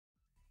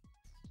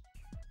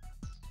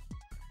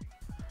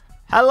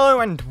Hello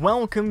and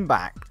welcome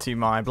back to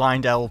my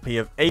blind LP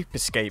of Ape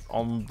Escape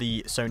on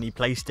the Sony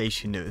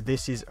Playstation.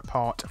 This is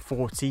part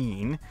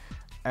 14.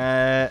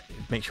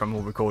 Make sure I'm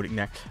all recording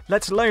now.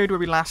 Let's load where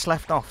we last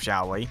left off,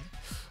 shall we?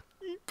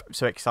 I'm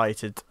so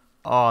excited.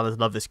 Oh, I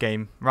love this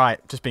game. Right,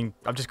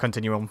 I'm just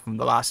continuing on from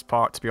the last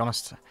part, to be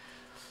honest.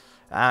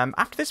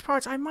 After this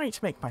part, I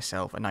might make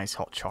myself a nice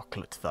hot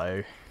chocolate,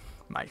 though.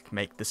 Might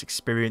make this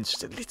experience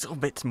just a little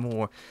bit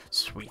more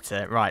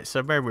sweeter. Right,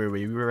 so where were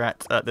we? We were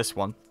at this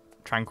one.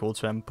 Tranquil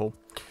Temple.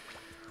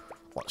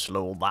 Let's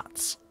load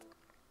that.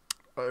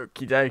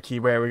 Okie dokie,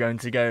 where are we going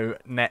to go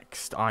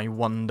next, I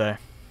wonder.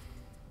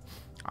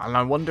 And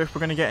I wonder if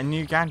we're going to get a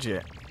new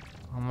gadget.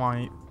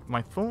 My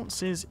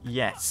thoughts is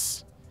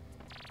yes.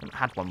 Haven't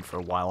had one for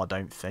a while, I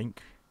don't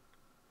think.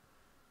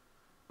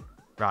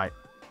 Right.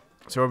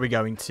 So where are we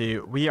going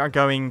to? We are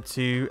going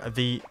to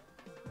the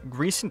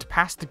recent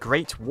past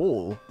Great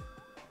Wall.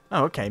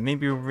 Oh, okay.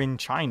 Maybe we're in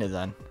China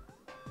then.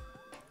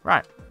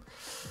 Right.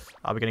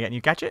 Are we going to get a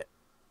new gadget?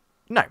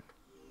 No.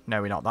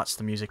 No, we're not. That's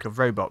the music of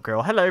Robot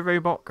Girl. Hello,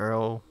 Robot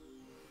Girl.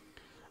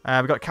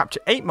 We've got to capture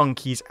 8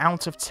 monkeys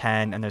out of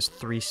 10, and there's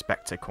 3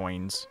 Spectre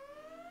coins.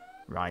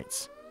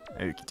 Right.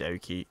 Okie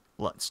dokie.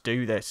 Let's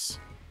do this.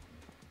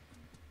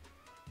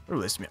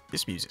 Oh, this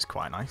music's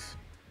quite nice.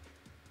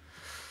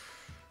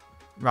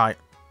 Right.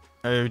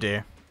 Oh,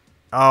 dear.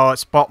 Oh,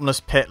 it's bottomless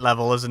pit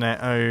level, isn't it?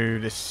 Oh,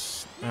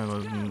 this...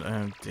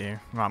 Oh,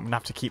 dear. Right, I'm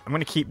going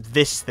to keep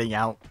this thing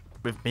out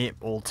with me at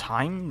all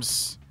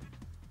times.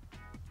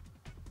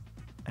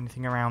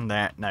 Anything around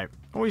there? No.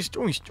 Always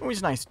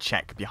nice to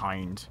check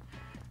behind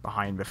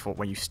before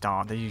when you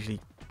start. They usually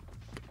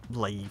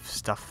leave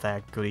stuff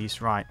there,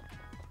 goodies. Right.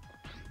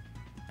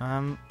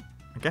 I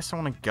guess I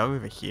want to go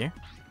over here.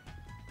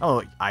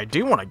 Oh, I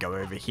do want to go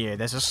over here.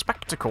 There's a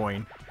Spectre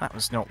coin. That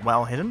was not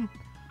well hidden.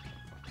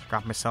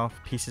 Grab myself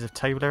pieces of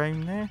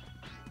Toblerone there.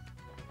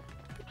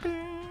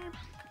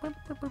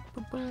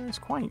 It's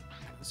quite...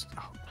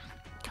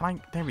 oh,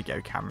 there we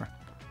go, camera.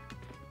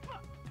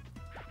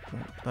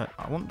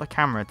 I want the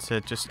camera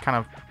to just kind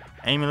of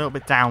aim a little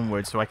bit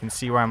downwards so I can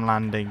see where I'm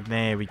landing.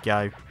 There we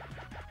go.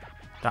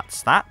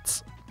 That's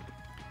that.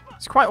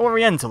 It's quite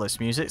oriental, this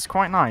music. It's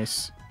quite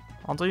nice.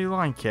 I do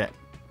like it.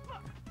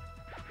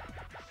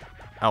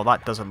 Oh,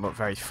 that doesn't look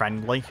very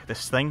friendly,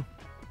 this thing.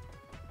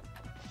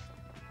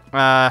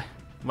 Well,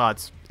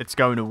 it's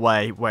going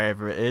away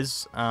wherever it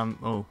is.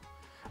 Oh,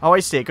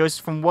 I see. It goes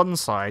from one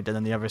side and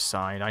then the other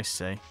side. I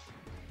see.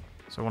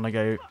 So I want to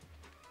go...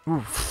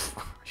 Oof.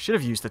 I should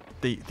have used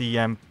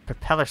the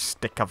propeller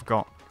stick I've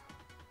got.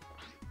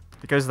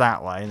 It goes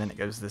that way, and then it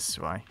goes this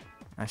way.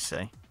 I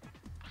see.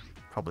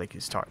 Probably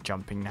could start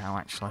jumping now,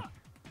 actually.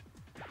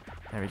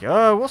 There we go.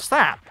 Oh, what's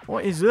that?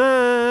 What is...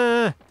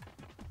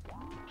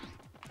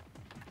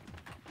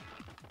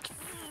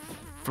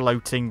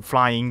 floating,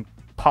 flying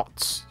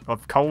pots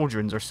of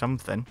cauldrons or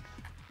something.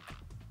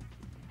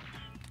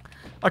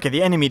 Okay,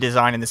 the enemy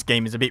design in this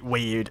game is a bit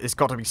weird. It's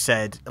got to be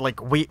said.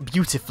 Like,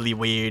 beautifully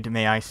weird,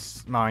 may I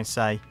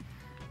say.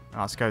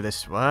 Let's go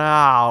this way.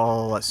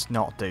 Wow, let's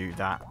not do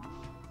that.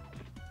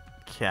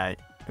 Okay.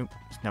 Oop,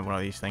 it's another one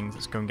of these things.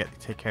 Let's go and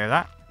take care of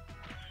that.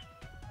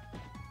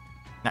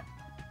 Now,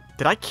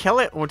 did I kill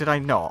it or did I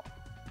not?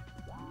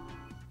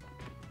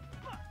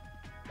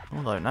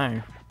 I don't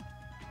know.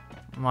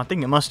 Well, I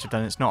think it must have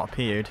done. It's not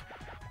appeared.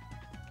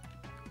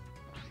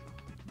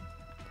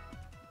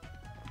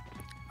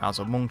 There's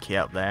a monkey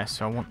up there,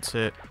 so I want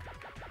to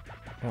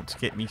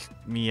get me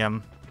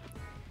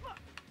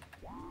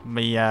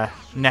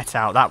net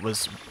out. That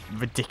was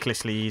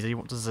ridiculously easy.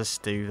 What does this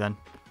do then?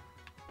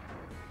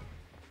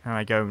 How am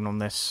I going on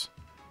this?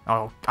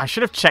 Oh, I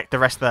should have checked the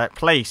rest of that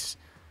place.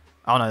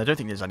 Oh no, I don't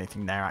think there's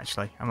anything there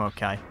actually. I'm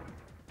okay.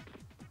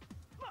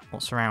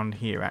 What's around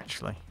here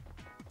actually?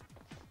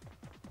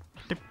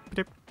 I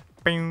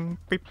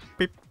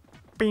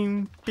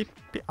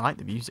like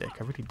the music.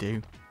 I really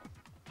do.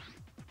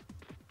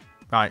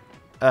 Right.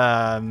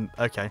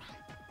 Okay.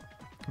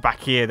 Back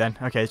here then.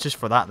 Okay, it's just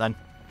for that then.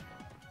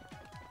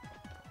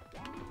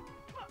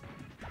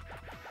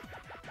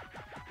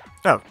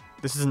 Oh,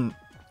 this isn't...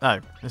 Oh,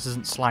 this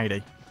isn't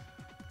slidey.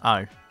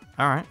 Oh.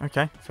 Alright,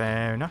 okay.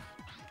 Fair enough.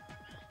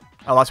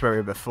 Oh, that's where we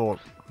were before.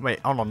 Wait,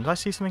 hold on. Did I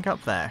see something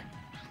up there?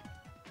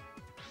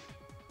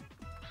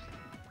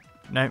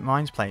 No,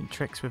 mine's playing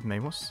tricks with me.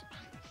 What's...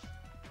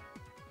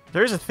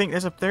 There is a thing...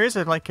 There is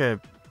like a...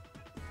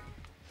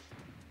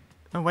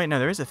 Oh, wait, no,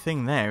 there is a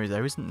thing there,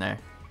 though, isn't there?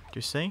 Do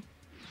you see?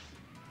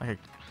 Like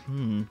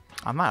a...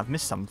 I might have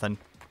missed something.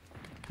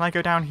 Can I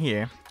go down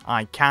here?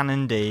 I can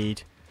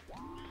indeed.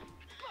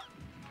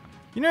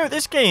 You know,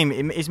 this game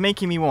is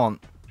making me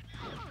want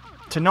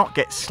to not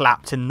get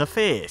slapped in the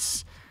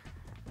face.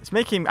 It's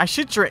making...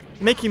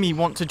 making me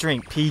want to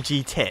drink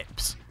PG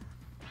Tips.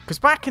 Because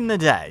back in the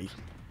day,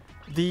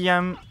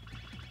 the...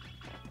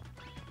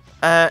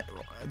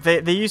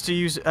 they used to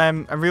use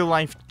a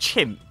real-life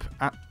chimp.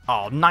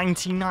 Oh,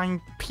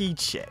 99p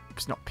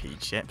chips. Not P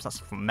chips. That's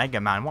from Mega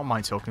Man. What am I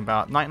talking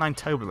about? 99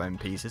 Toblerone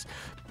pieces.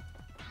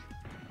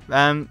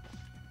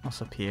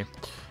 What's up here?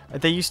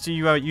 They used to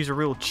use a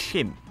real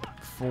chimp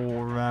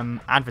for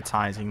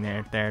advertising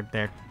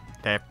their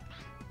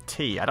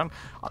tea. I don't.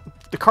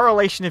 The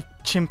correlation of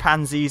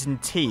chimpanzees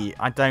and tea,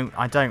 I don't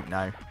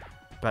know.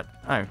 But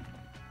oh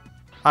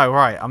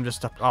right, I'm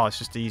just up. Oh, it's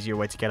just the easier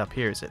way to get up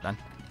here, is it then?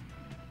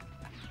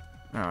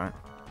 All right,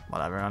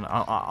 whatever.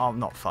 I'm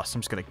not fussed.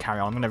 I'm just gonna carry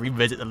on. I'm gonna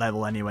revisit the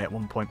level anyway at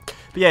one point.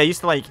 But yeah, I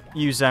used to like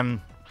use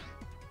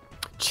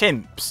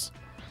chimps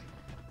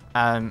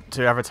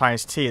to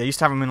advertise tea. They used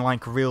to have them in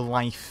like real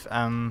life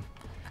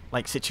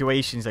like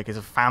situations, like as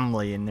a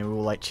family, and they were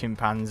all like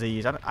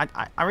chimpanzees.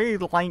 I really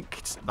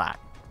liked that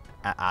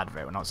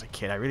advert when I was a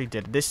kid. I really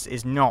did. This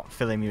is not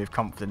filling me with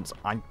confidence.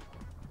 I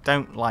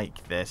don't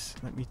like this.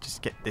 Let me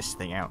just get this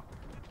thing out.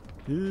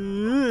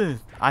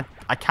 I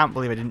can't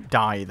believe I didn't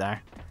die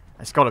there.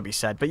 It's got to be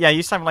said. But yeah, you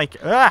used to have like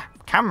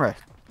camera.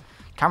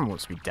 Camera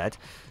wants to be dead.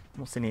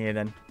 What's in here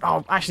then?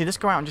 Oh, actually, let's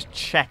go out and just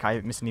check. I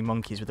haven't missed any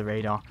monkeys with the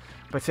radar.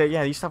 But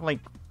yeah, they used to have like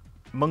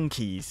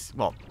monkeys,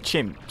 well,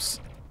 chimps,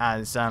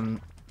 as oh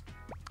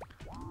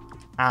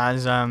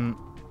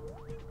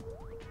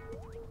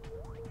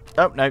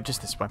no,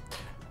 just this way.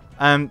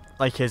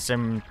 Like as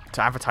to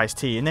advertise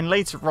tea, and then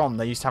later on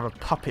they used to have a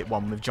puppet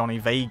one with Johnny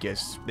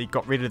Vegas. They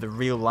got rid of the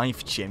real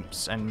life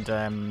chimps and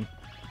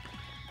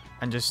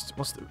just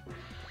what's the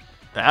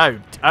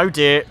oh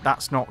dear,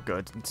 that's not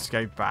good. Let's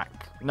go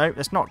back. No,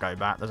 let's not go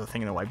back. There's a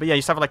thing in the way. But yeah, you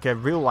used to have like a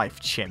real life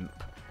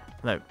chimp,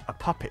 no, a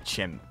puppet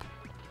chimp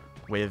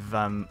with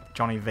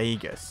Johnny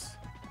Vegas,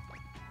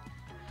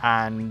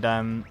 and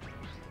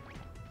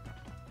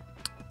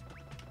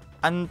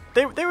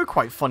they were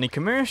quite funny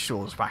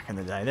commercials back in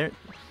the day.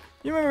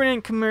 You remember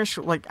when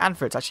commercial, like,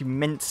 adverts actually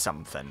meant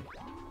something?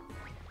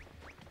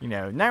 You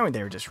know, now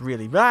they were just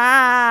really, they're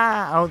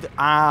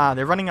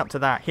running up to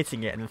that,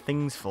 hitting it, and the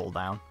things fall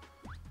down.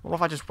 What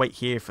if I just wait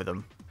here for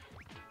them?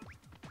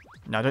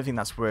 No, I don't think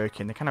that's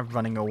working. They're kind of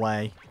running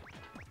away.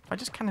 If I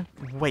just kind of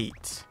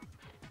wait,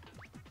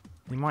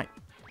 they might,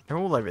 they're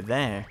all over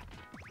there.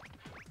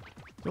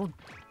 What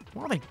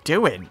are they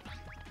doing?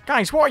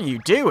 Guys, what are you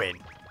doing?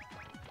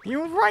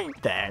 You're right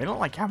there. You're not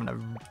like having a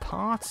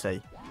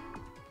party.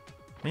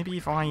 Maybe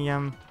if I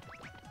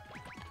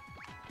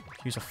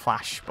use a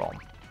flash bomb.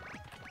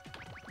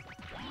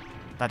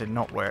 That did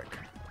not work.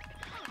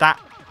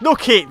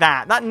 Look at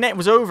that. That net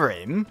was over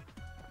him.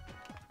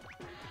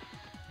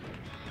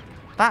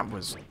 That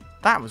was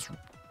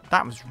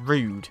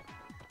rude.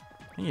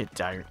 No, you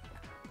don't.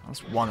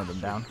 That's one of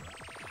them down.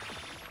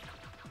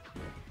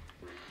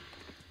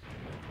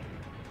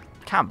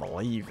 Can't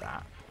believe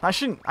that. I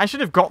should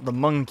have got the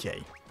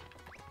monkey.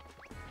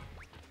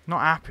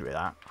 Not happy with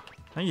that.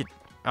 No, you.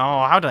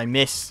 Oh, how did I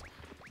miss?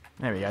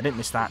 There we go. I didn't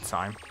miss that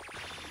time.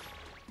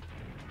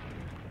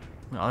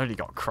 I already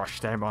got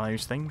crushed there by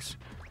those things.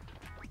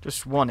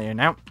 Just one here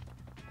now.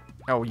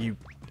 Oh, you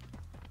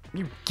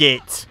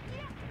git.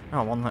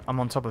 Oh, I'm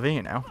on top of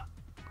here now.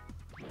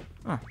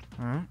 Oh,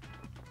 alright.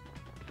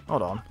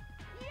 Hold on.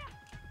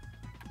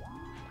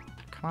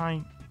 Can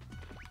I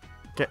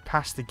get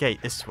past the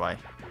gate this way?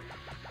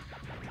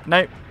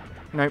 Nope.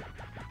 Nope.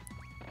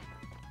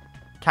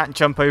 Can't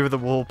jump over the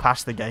wall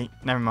past the gate.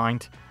 Never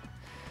mind.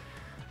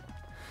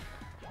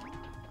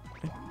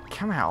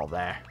 Come out of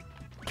there.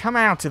 Come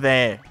out of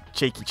there,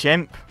 cheeky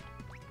chimp.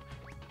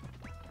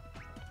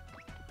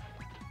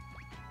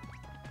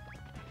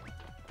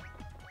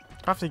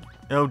 I have to...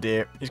 Oh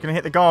dear. He's going to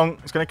hit the gong.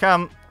 It's going to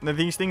come.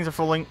 These things are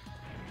falling.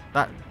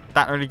 That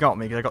really got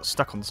me because I got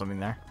stuck on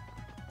something there.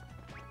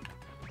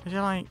 Did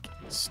you, like,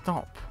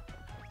 stop?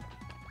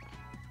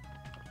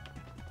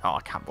 Oh,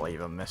 I can't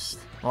believe I missed.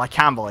 Well, I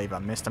can believe I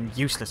missed. I'm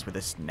useless with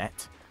this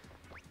net.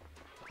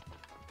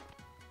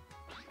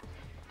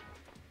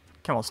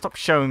 Come on, stop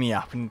showing me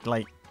up and,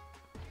 like...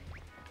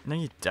 No,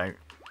 you don't.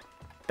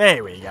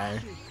 There we go.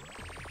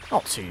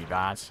 Not too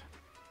bad.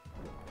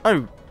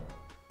 Oh.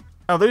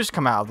 Oh, those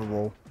come out of the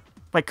wall.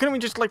 Wait, couldn't we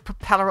just, like,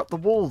 propeller up the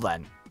wall,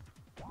 then?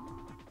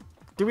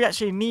 Do we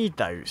actually need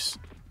those?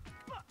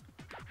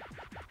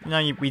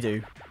 No, we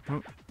do.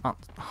 Oh,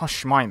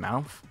 hush my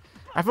mouth.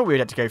 I thought we would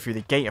have to go through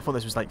the gate. I thought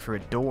this was, like, through a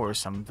door or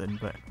something,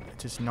 but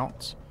it is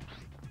not.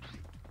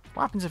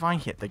 What happens if I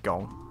hit the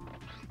goal?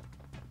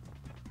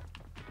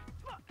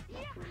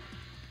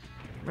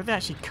 Where did they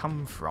actually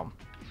come from?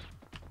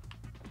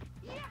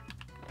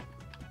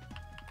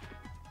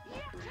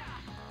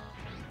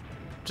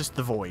 Just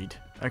the void.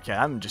 Okay,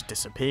 I haven't just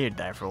disappeared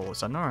there for all of a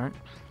sudden. Alright.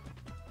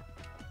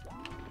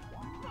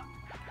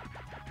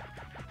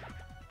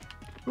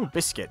 Ooh,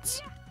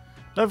 biscuits.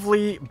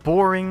 Lovely,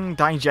 boring,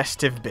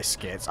 digestive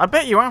biscuits. I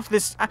bet you after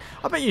this... I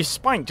bet you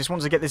Spike just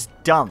wants to get this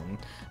done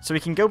so we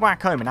can go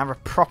back home and have a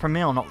proper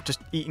meal, not just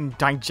eating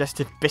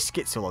digestive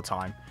biscuits all the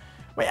time.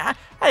 Wait,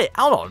 hey,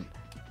 hold on.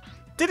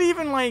 Did he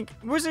even, like...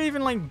 Was there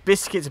even, like,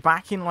 biscuits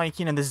back in, like,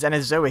 you know, the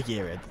Cenozoic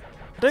era?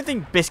 I don't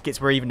think biscuits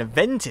were even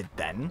invented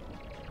then.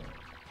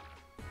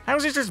 How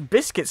was it just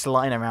biscuits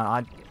lying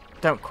around?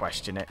 Don't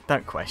question it.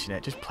 Don't question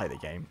it. Just play the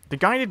game. The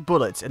guided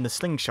bullets in the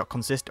slingshot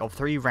consist of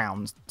 3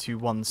 rounds to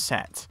 1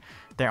 set.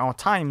 There are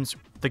times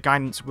the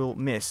guidance will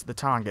miss the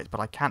target,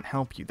 but I can't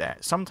help you there.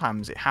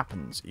 Sometimes it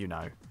happens, you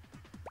know.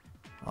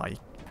 Like,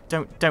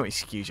 don't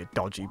excuse your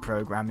dodgy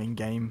programming,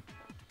 game.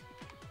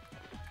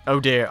 Oh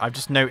dear, I've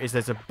just noticed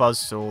there's a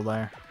buzzsaw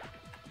there.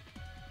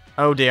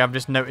 Oh dear, I've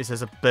just noticed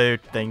there's a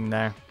bird thing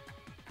there.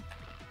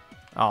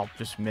 Oh,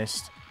 just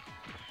missed.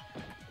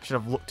 Should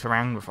have looked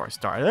around before I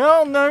started.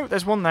 Oh no,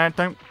 there's one there.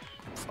 Don't.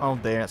 Oh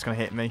dear, that's going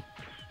to hit me.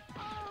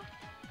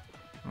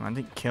 Oh, that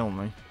didn't kill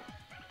me.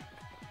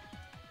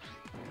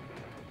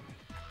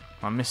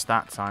 I missed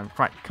that time.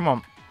 Right, come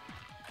on.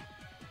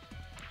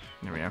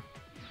 There we go.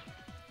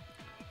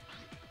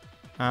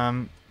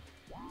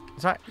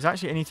 Is there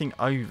actually anything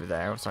over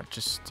there? Or is that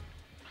just...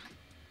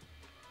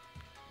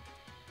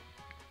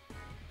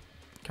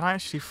 Can I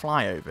actually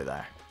fly over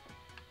there?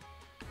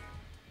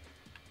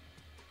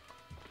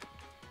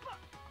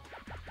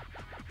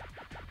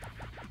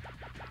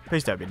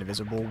 Please don't be an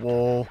invisible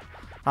wall.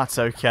 That's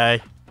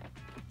okay.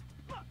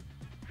 I'm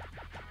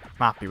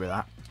happy with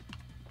that.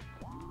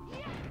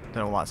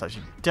 Don't know what that's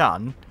actually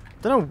done.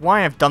 Don't know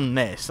why I've done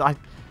this. I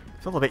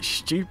feel a bit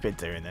stupid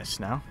doing this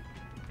now.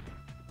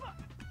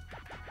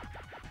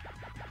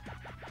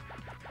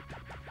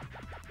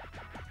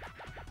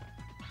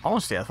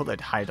 Honestly, I thought they'd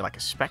hide like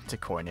a Spectre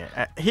coin here.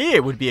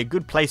 Here would be a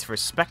good place for a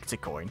Spectre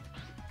coin.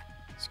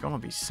 It's gonna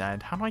be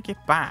said. How do I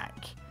get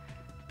back?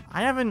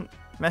 I haven't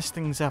messed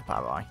things up,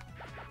 have I?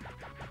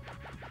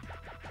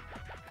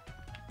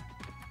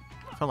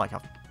 I feel like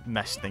I've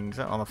messed things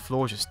up. Oh, the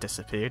floor just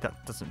disappeared.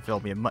 That doesn't fill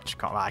me in much.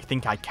 I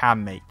think I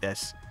can make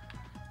this.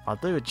 I'll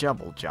do a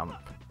double jump.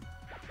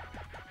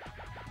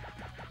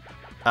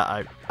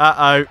 Uh-oh.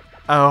 Uh-oh.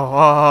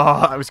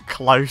 Oh, that was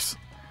close.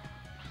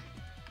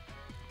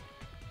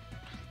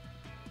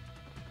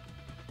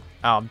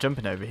 Oh, I'm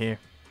jumping over here.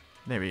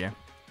 There we go.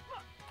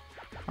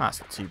 Oh,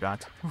 that's not too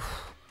bad.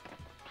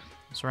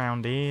 What's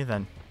around here,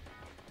 then?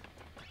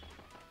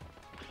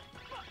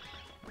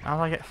 How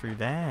do I get through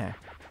there?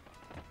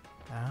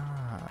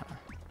 Ah.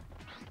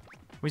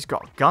 We've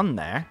got a gun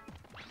there.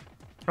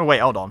 Oh, wait,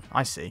 hold on.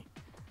 I see.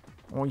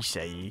 What you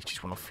say? You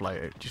just want to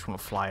float. Just want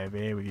to fly over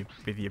here with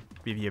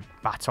your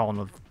baton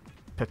of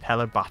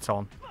propeller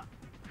baton.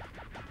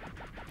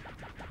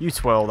 You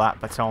twirl that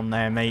baton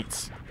there,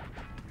 mates.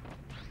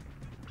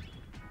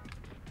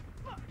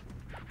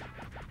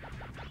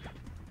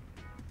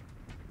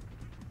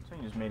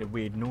 Something just made a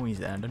weird noise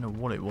there. I don't know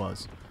what it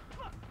was.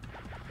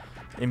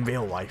 In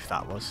real life,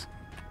 that was.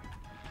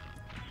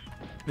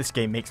 This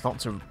game makes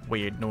lots of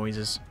weird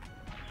noises.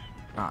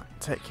 Right,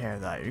 take care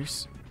of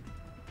those.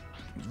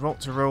 There's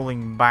lots of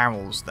rolling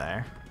barrels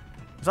there.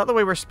 Is that the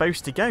way we're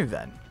supposed to go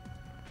then?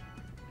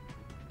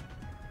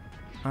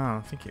 Oh,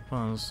 I think it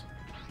was.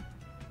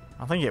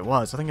 I think it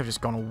was. I think I've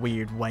just gone a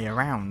weird way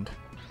around.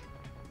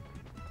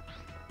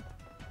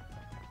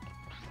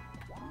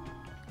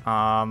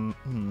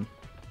 Maybe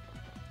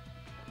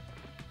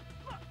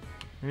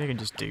I can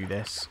just do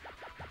this.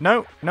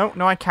 No, no,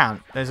 no, I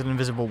can't. There's an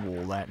invisible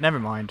wall there. Never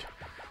mind.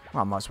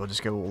 Well, I might as well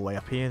just go all the way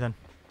up here then.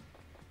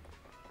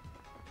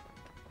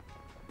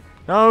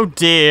 Oh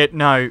dear,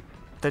 no.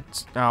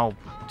 That's... Oh,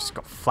 just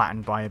got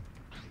flattened by a...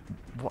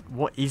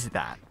 What is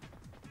that?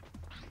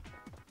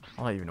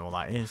 I don't even know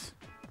what that is.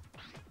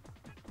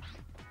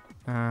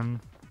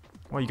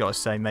 What you gotta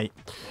say, mate?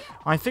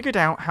 I figured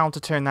out how to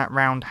turn that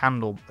round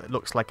handle that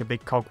looks like a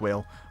big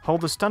cogwheel.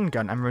 Hold the stun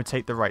gun and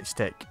rotate the right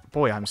stick.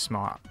 Boy, I'm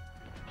smart.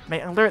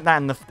 Mate, I learned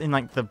that in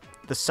like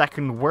the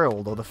second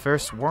world or the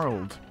first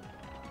world.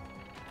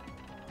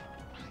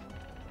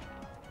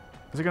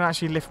 Is it gonna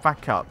actually lift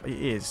back up? It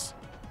is.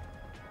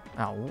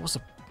 Oh, what was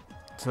the...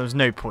 So there was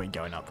no point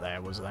going up there,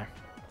 was there?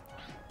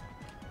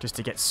 Just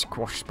to get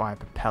squashed by a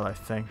propeller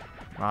thing.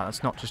 Right,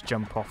 let's not just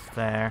jump off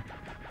there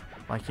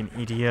like an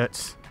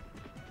idiot.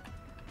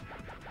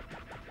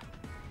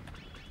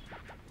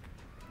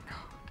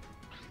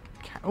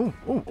 Oh,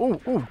 oh,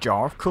 oh, oh,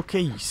 jar of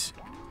cookies.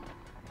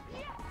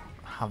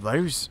 Have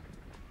those.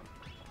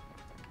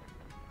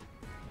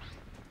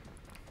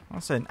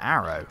 That's an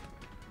arrow.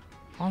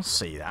 I'll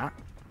see that.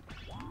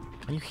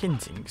 Are you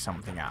hinting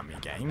something at me,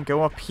 game?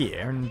 Go up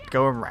here and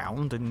go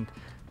around and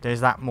there's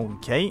that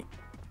monkey.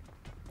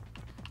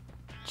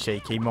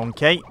 Cheeky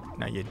monkey.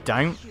 No, you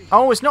don't.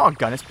 Oh, it's not a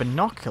gun, it's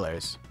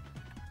binoculars.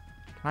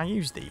 Can I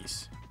use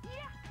these?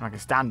 I can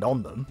stand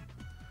on them.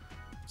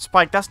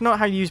 Spike, that's not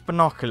how you use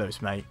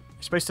binoculars, mate.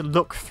 You're supposed to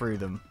look through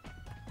them.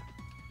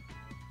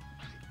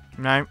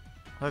 No, I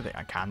don't think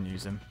I can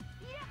use them.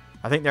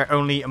 I think they're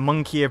only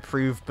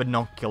monkey-approved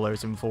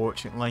binoculars,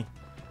 unfortunately.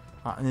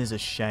 That is a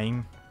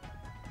shame.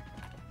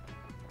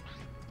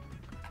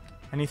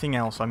 Anything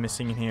else I'm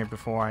missing in here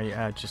before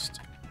I just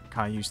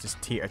kind of use this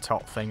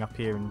teeter-tot thing up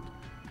here and...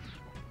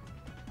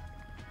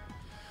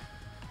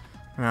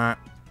 Alright.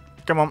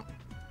 Come on.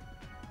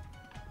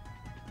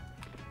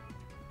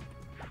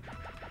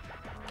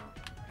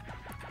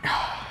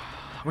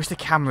 I wish the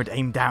camera would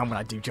aim down when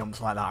I do jumps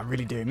like that. I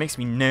really do. It makes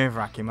me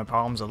nerve-wracking. My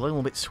palms are a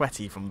little bit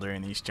sweaty from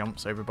doing these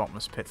jumps over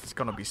bottomless pits. It's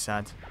gotta be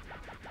sad.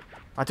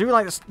 I do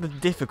like the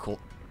difficult...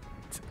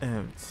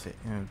 Oh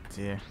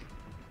dear.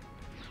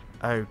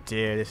 Oh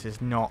dear, this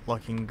is not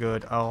looking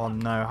good. Oh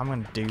no, I'm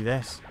gonna do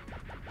this.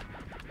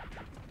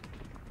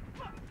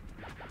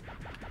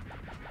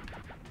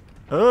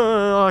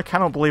 Oh, I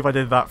cannot believe I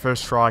did that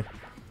first try.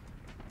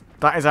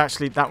 That is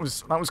actually... That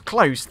was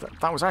close.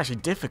 That was actually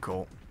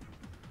difficult.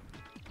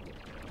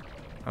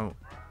 Oh,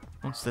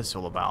 what's this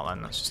all about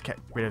then? Let's just get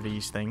rid of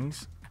these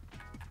things.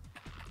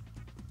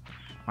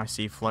 I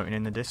see floating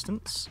in the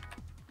distance.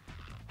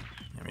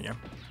 There we go.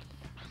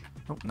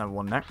 Oh, another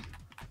one there.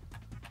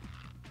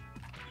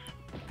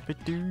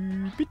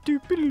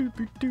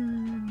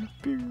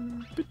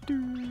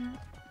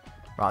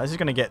 Right, this is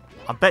going to get...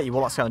 I bet you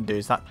what that's going to do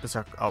is that there's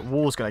a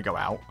wall's going to go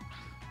out.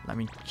 Let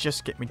me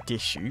just get my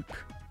dish hoop.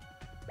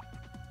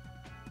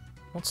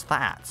 What's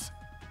that?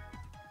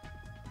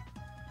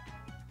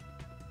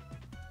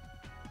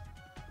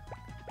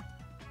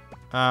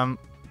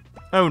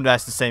 Oh,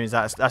 that's the same as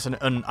that. That's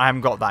an I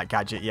haven't got that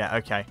gadget yet.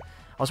 Okay. I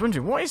was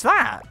wondering, what is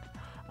that?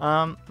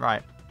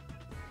 Right.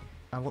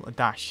 I want the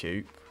dash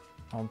shoot.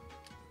 I'll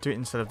do it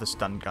instead of the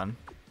stun gun.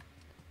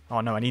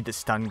 Oh no, I need the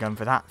stun gun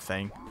for that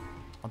thing.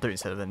 I'll do it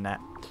instead of the net.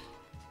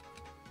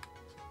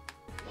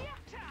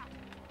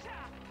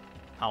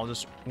 I'll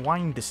just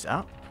wind this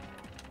up.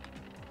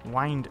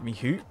 Wind me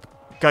hoop.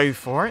 Go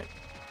for it.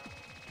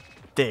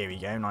 There we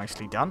go.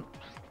 Nicely done.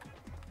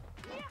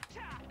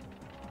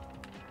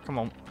 Come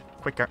on.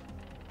 Quicker.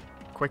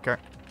 Quicker.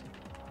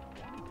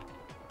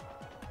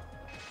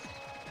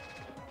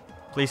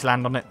 Please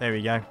land on it. There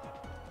we go.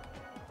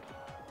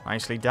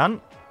 Nicely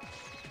done.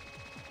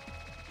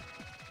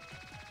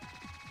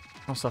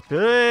 What's up?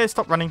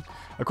 Stop running.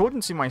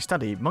 According to my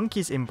study,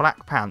 monkeys in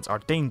black pants are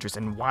dangerous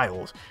and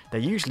wild. They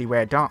usually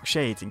wear dark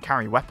shades and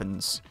carry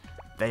weapons.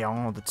 They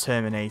are the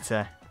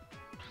Terminator.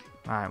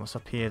 Alright, what's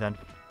up here then?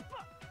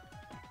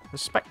 There's a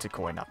Spectre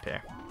coin up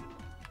here.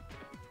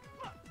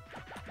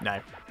 No.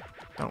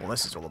 Don't know what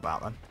this is all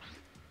about then.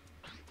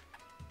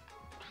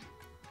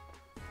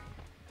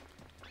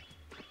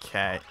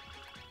 Okay.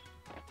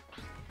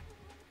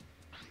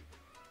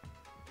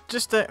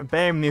 Just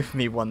bear with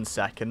me 1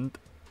 second.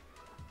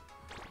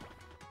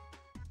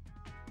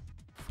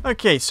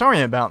 Okay,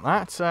 sorry about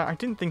that. I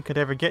didn't think I'd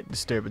ever get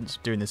disturbance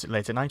doing this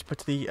late at night, but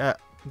the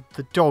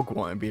dog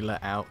wanted to be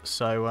let out,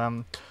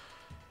 so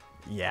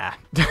yeah.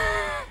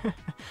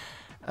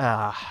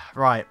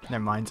 Right,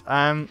 never mind.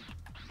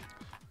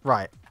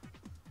 Right.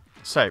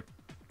 So,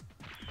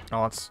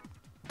 oh,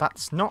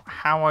 that's not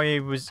how I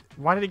was.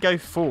 Why did it go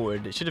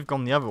forward? It should have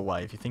gone the other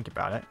way if you think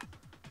about it.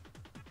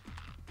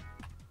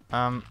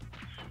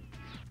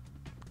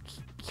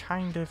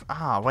 Kind of.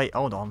 Ah, wait,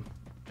 hold on.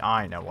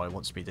 I know what it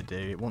wants me to do.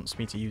 It wants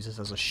me to use this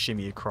as a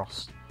shimmy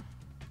across.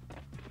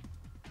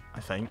 I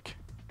think.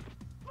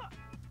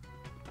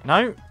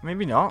 No,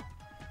 maybe not.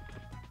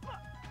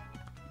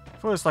 I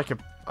thought it was like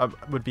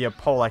would be a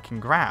pole I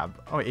can grab.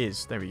 Oh, it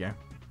is. There we go.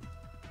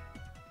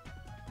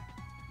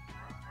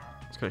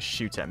 It's got to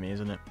shoot at me,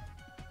 isn't it?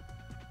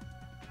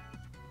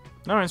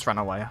 No, it's run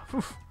away.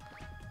 Oof.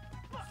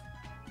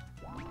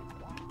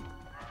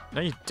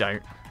 No, you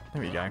don't.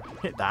 There we go.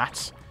 Hit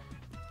that.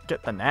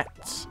 Get the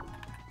net.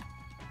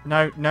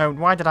 No, no.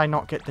 Why did I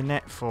not get the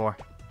net for?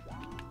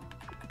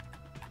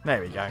 There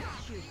we go.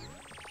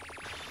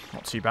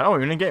 Not too bad. Oh,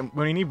 we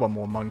only need one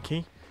more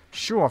monkey.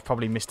 Sure, I've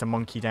probably missed a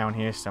monkey down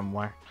here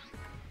somewhere.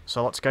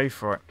 So let's go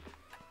for it.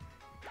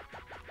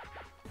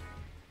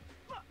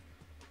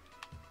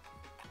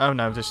 Oh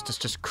no,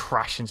 just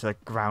crash into the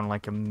ground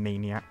like a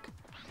maniac.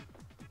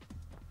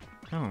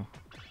 Oh.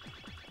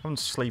 I'm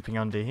sleeping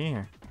under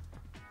here.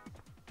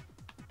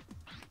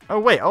 Oh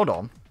wait, hold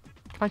on.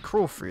 Can I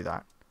crawl through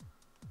that?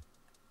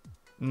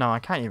 No, I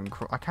can't even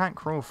crawl. I can't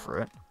crawl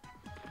through it.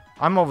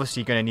 I'm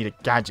obviously going to need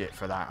a gadget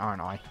for that,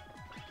 aren't I?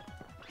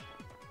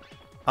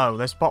 Oh,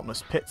 there's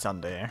bottomless pits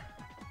under here.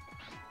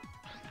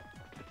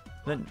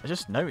 I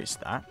just noticed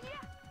that.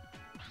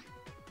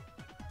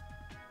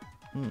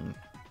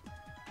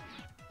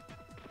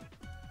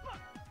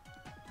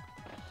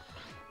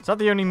 Is that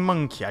the only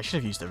monkey? I should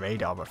have used the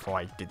radar before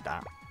I did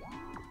that.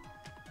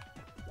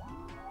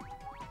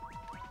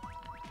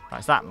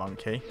 That's that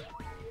monkey.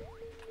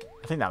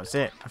 I think that was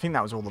it. I think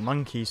that was all the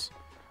monkeys.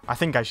 I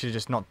think I should have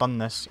just not done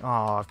this. Oh,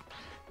 I'm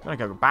going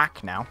to go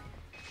back now.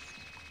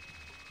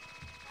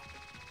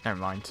 Never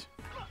mind.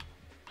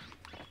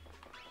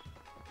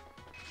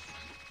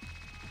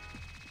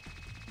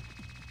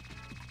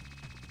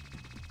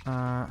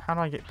 How do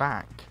I get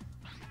back?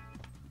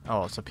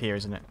 Oh, it's up here,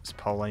 isn't it? It's a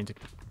pole. I need to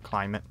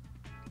climb it.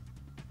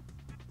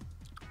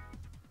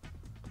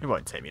 It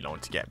won't take me long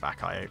to get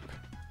back, I hope.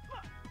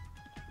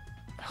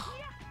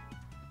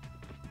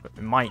 But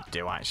it might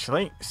do,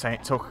 actually.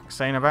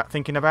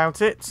 Thinking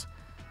about it.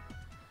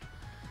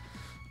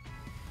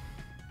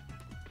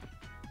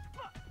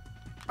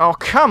 Oh,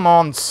 come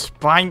on,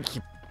 Spike.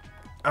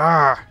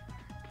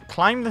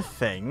 Climb the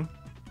thing.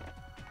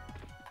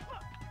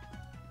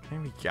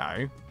 Here we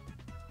go.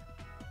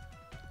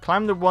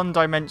 Climb the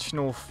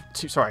one-dimensional...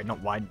 Sorry, not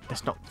one.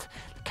 That's not...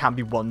 It can't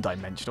be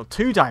one-dimensional.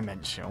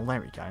 Two-dimensional.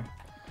 There we go. Gonna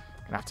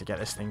have to get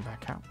this thing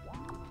back out.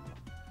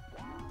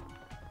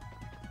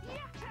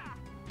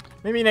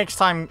 Maybe next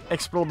time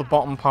explore the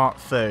bottom part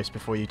first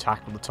before you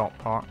tackle the top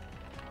part.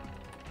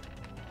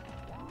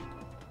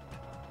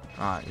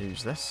 Alright,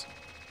 use this.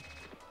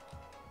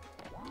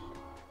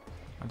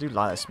 I do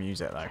like this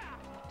music though.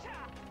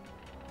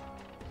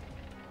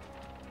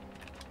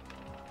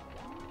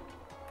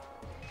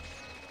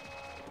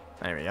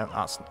 There we go.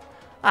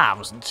 That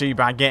wasn't too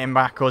bad getting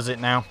back, was it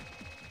now?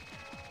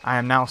 I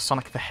am now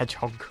Sonic the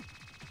Hedgehog.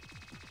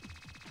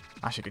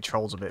 Actually,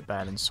 controls a bit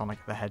better than Sonic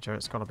the Hedgehog.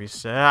 It's gotta be...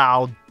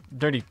 I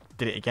already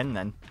did it again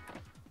then.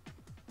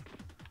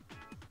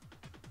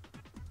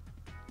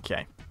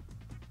 Okay.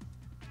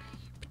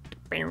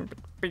 I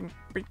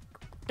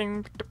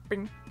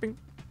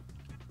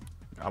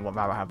would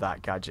rather have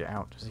that gadget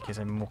out just in case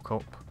I muck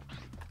up.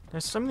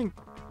 There's something...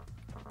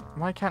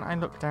 Why can't I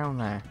look down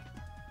there?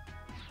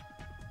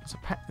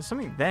 There's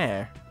something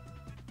there.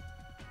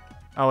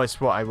 Oh,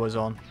 it's what I was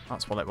on.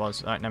 That's what it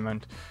was. Alright, never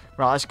mind.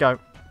 Right, let's go.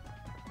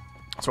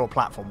 I saw a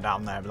platform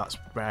down there, but that's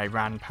where I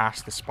ran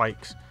past the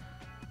spikes.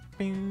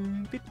 Oh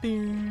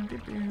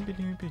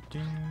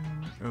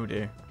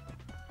dear.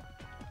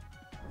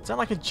 Is that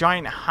like a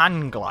giant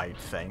hand glide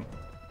thing?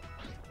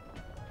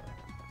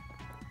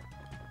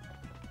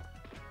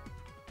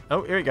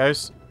 Oh, here it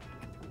goes.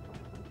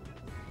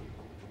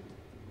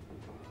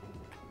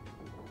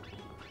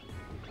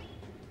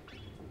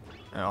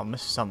 Oh, I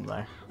missed some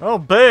there. Oh,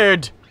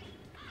 bird!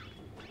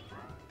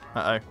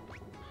 Uh-oh.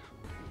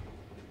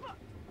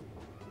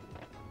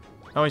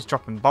 Oh, he's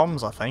dropping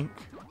bombs, I think.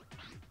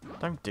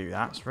 Don't do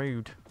that, it's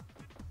rude.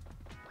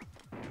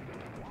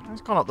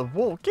 He's gone up the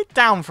wall. Get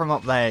down from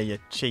up there, you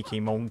cheeky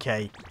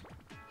monkey.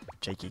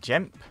 Cheeky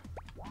chimp.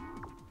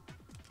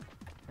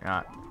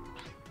 Right.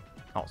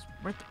 Oh,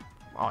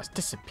 it's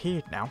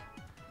disappeared now.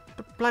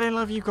 The bloody hell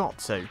have you got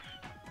to?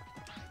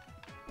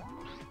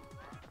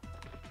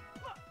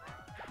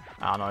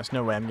 Oh no, there's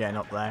no way I'm getting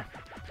up there.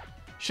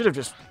 Should have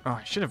just... Oh,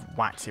 I should have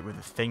whacked it with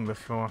the thing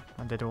before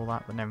I did all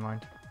that, but never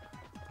mind.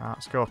 Alright,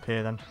 let's go up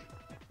here then.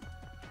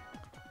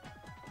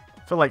 I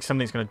feel like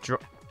something's going to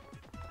drop...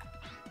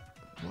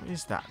 What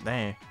is that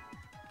there?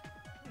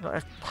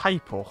 Like a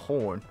pipe or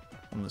horn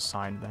on the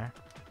side there.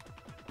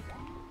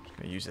 Just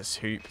going to use this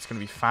hoop. It's going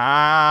to be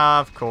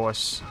far, of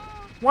course.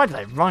 Why did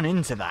I run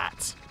into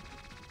that?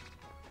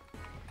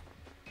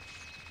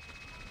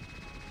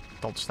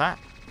 Dodge that.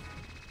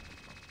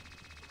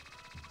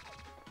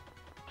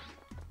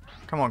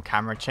 Come on,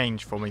 camera,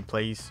 change for me,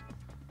 please.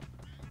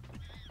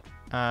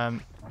 Oh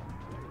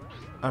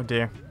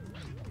dear.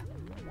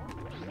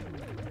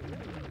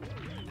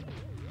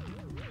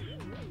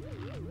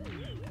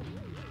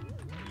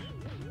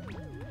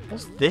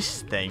 What's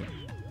this thing?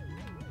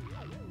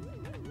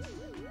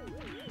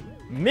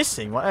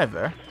 Missing,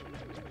 whatever.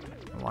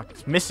 Well,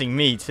 it's missing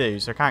me too,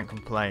 so I can't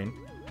complain.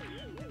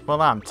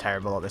 Well, I'm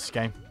terrible at this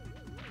game.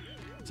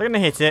 So I'm going to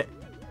hit it.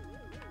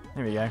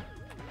 There we go.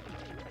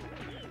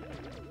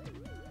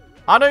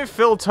 I don't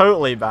feel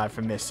totally bad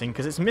for missing,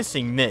 because it's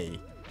missing me.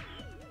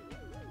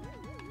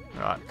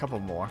 Right, a couple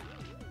more.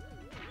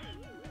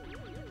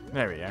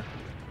 There we go.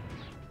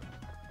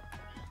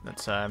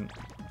 Let's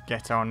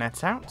get our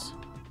net out.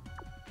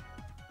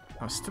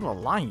 I'm still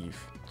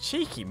alive.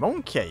 Cheeky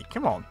monkey,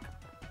 come on.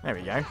 There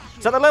we go.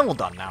 Is that the level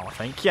done now, I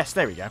think? Yes,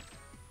 there we go.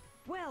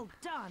 Well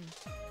done.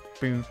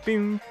 Boom,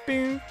 boom,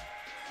 boom.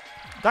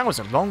 That was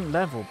a long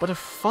level, but a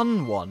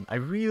fun one. A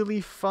really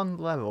fun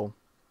level.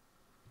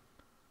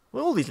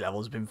 Well, all these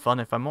levels have been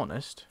fun, if I'm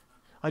honest.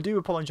 I do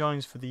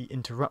apologise for the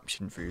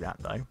interruption through that,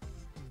 though.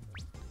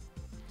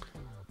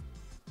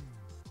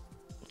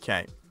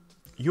 Okay.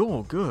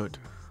 You're good.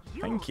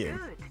 Thank you.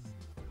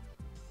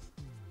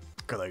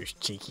 Look at those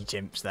cheeky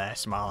chimps there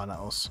smiling at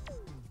us.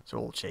 It's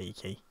all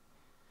cheeky.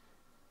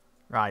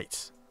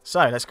 Right.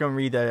 So, let's go and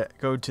read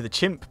go to the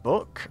chimp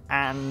book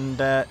and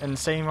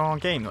save our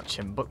game. Not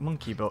chimp book,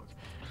 monkey book.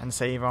 And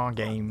save our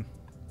game.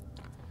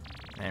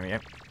 There we go.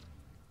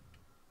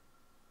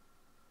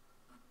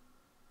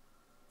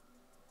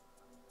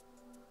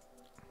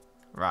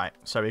 Right,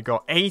 so we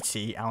got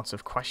 80 out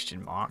of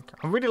question mark.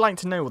 I'd really like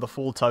to know what the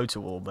full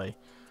total will be. I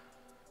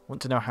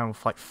want to know how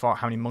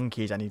many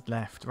monkeys I need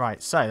left.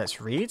 Right, so let's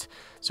read.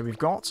 So we've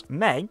got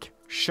Meg,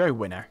 show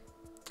winner.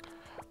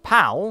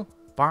 Pal,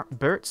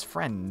 Bert's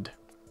friend.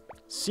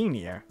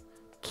 Senior,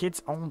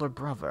 kid's older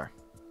brother.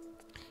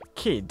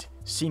 Kid,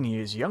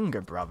 senior's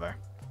younger brother.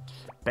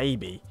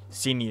 Baby,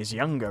 senior's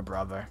younger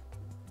brother.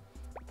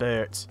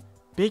 Bert,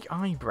 big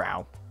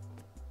eyebrow.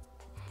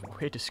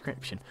 Weird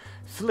description.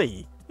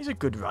 Flea, he's a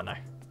good runner.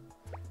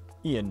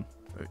 Ewan,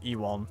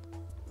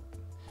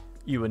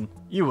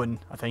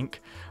 I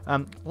think,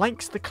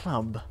 likes the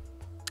club.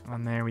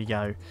 And there we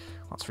go.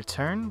 Let's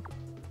return.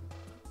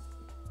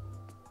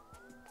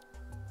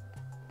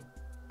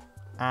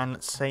 And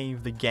let's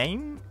save the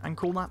game and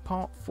call that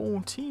part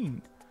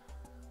 14.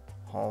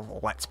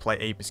 of Let's Play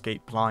Ape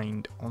Escape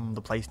Blind on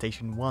the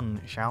PlayStation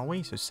 1, shall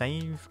we? So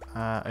save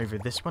over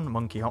this one,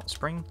 Monkey Hot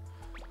Spring.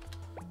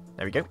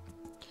 There we go.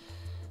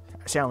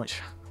 See how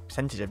much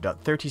percentage I've done.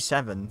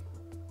 37.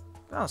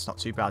 Well, that's not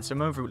too bad. So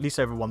I'm over, at least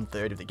over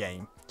 1/3 of the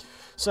game.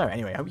 So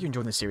anyway, I hope you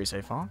enjoyed the series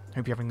so far.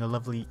 Hope you're having a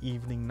lovely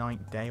evening,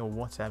 night, day, or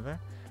whatever.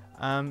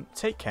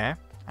 Take care,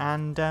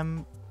 and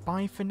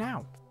bye for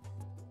now.